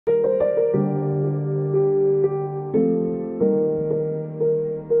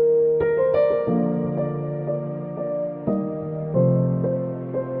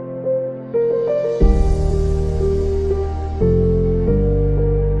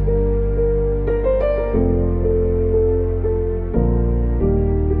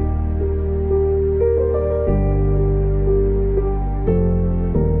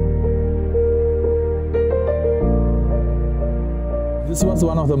This was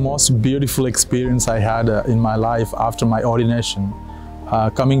one of the most beautiful experiences I had in my life after my ordination.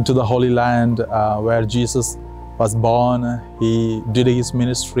 Coming to the Holy Land where Jesus was born, he did his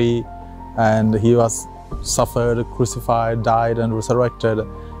ministry, and he was suffered, crucified, died and resurrected.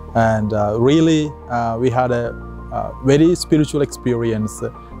 And really we had a very spiritual experience,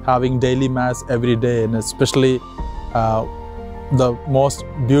 having daily mass every day, and especially the most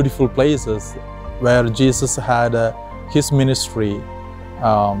beautiful places where Jesus had his ministry.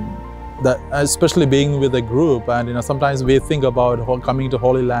 That especially being with a group, and sometimes we think about coming to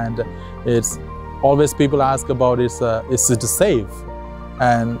Holy Land, it's always people ask about is it safe?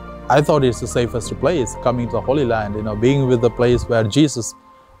 And I thought it's the safest place, coming to the Holy Land, being with the place where Jesus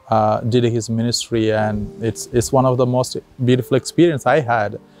did his ministry, and it's one of the most beautiful experience I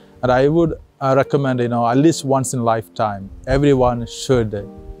had. And I would recommend, at least once in a lifetime, everyone should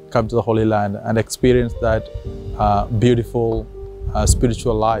come to the Holy Land and experience that beautiful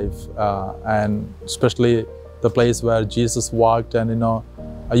spiritual life, and especially the place where Jesus walked. And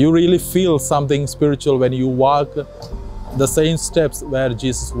you really feel something spiritual when you walk the same steps where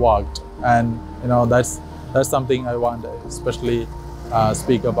Jesus walked. And that's something I want to especially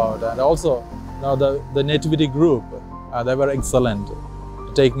speak about. And also the nativity group, they were excellent,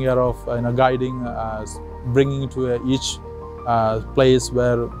 taking care of guiding, bringing to each place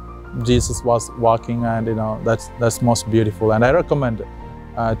where Jesus was walking, and that's most beautiful. And I recommend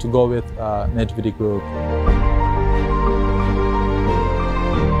to go with nativity group.